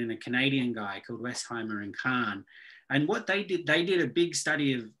American and a Canadian guy called Westheimer and Kahn. And what they did a big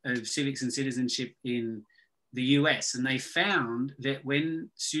study of civics and citizenship in the US, and they found that when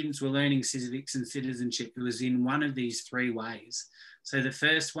students were learning civics and citizenship, it was in one of these three ways. So the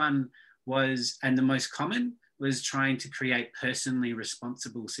first one was, and the most common, was trying to create personally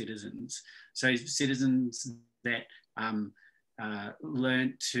responsible citizens. So citizens that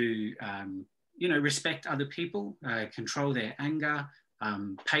learned to, respect other people, control their anger,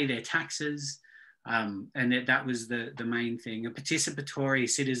 pay their taxes, and that was the main thing. A participatory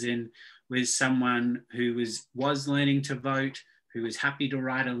citizen was someone who was learning to vote, who was happy to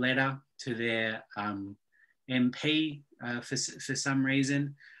write a letter to their MP for some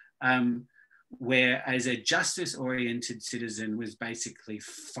reason, whereas a justice-oriented citizen was basically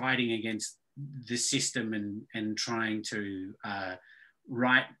fighting against the system and trying to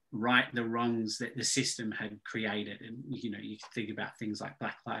right the wrongs that the system had created. And you can think about things like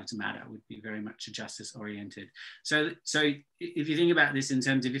Black Lives Matter would be very much a justice oriented. So if you think about this in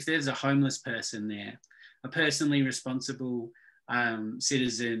terms of, if there's a homeless person there, a personally responsible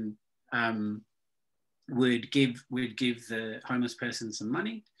citizen would give the homeless person some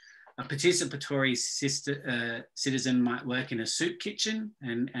money. A participatory citizen might work in a soup kitchen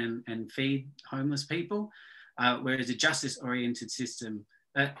and feed homeless people, whereas a justice-oriented citizen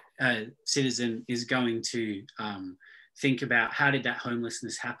is going to think about, how did that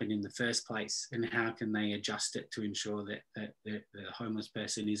homelessness happen in the first place, and how can they adjust it to ensure that the homeless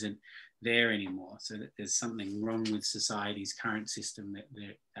person isn't there anymore, so that there's something wrong with society's current system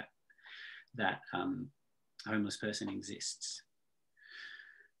that homeless person exists.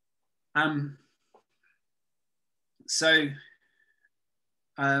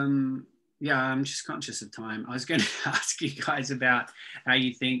 Yeah, I'm just conscious of time. I was going to ask you guys about how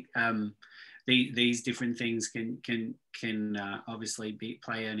you think these different things can obviously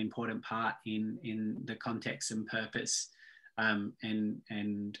play an important part in the context and purpose, and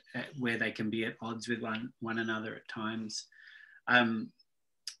where they can be at odds with one another at times.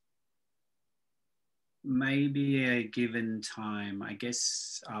 Maybe a given time, I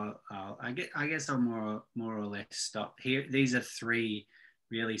guess I'll more or less stop here. These are three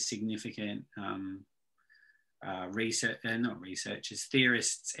really significant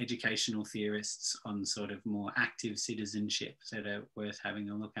theorists, educational theorists on sort of more active citizenship that are worth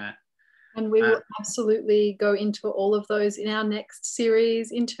having a look at. And we will absolutely go into all of those in our next series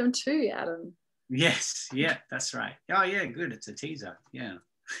in term 2, Adam. Yes, yeah, that's right. Oh yeah, good, it's a teaser, yeah.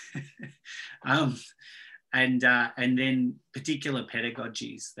 And then particular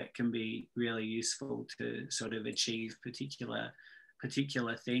pedagogies that can be really useful to sort of achieve particular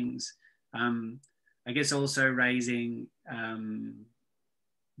things. I guess also raising,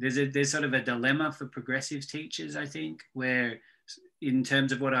 there's sort of a dilemma for progressive teachers, I think, where in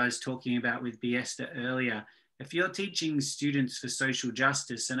terms of what I was talking about with Biesta earlier, if you're teaching students for social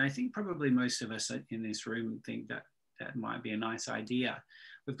justice, and I think probably most of us in this room think that might be a nice idea,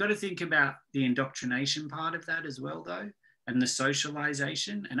 we've got to think about the indoctrination part of that as well, though, and the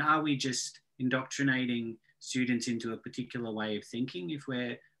socialization. And are we just indoctrinating students into a particular way of thinking if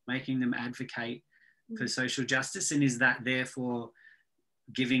we're making them advocate for social justice? And is that therefore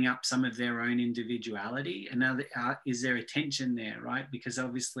giving up some of their own individuality? And is there a tension there, right? Because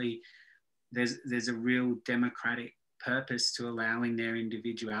obviously there's a real democratic purpose to allowing their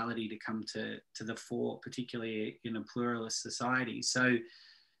individuality to come to the fore, particularly in a pluralist society. So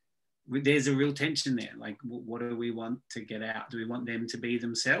there's a real tension there. Like, what do we want to get out? Do we want them to be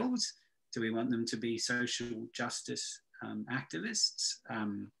themselves? Do we want them to be social justice activists?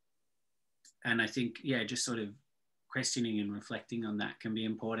 And I think, yeah, just sort of questioning and reflecting on that can be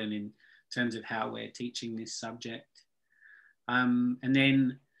important in terms of how we're teaching this subject. And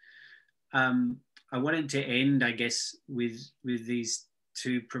then I wanted to end, I guess, with these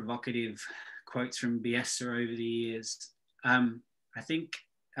two provocative quotes from Biesta over the years. I think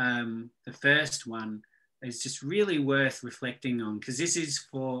the first one is just really worth reflecting on, because this is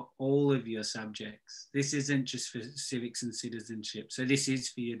for all of your subjects. This isn't just for civics and citizenship. So this is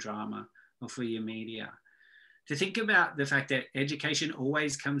for your drama or for your media. To think about the fact that education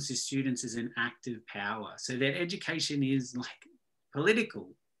always comes to students as an active power. So that education is like political,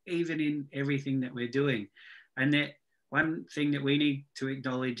 even in everything that we're doing. And that one thing that we need to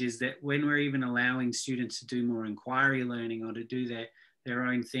acknowledge is that when we're even allowing students to do more inquiry learning or to do their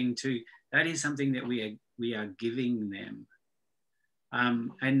own thing too, that is something that we are giving them.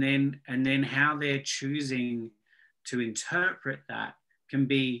 And then how they're choosing to interpret that can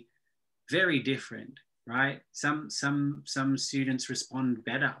be very different, right? Some students respond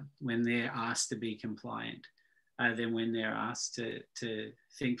better when they're asked to be compliant than when they're asked to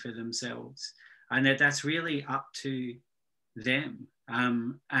think for themselves, and that's really up to them.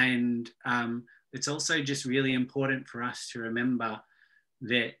 And it's also just really important for us to remember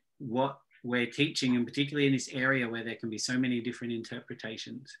that what we're teaching, and particularly in this area where there can be so many different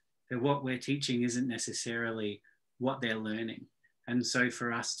interpretations, that what we're teaching isn't necessarily what they're learning. And so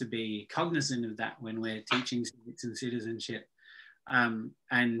for us to be cognizant of that when we're teaching civics and citizenship,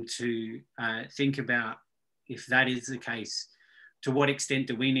 and to think about, if that is the case, to what extent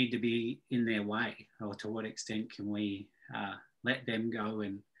do we need to be in their way, or to what extent can we let them go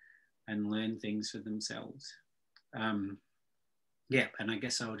and learn things for themselves? Yeah, and I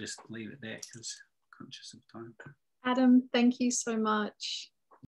guess I'll just leave it there because I'm conscious of time. Adam, thank you so much.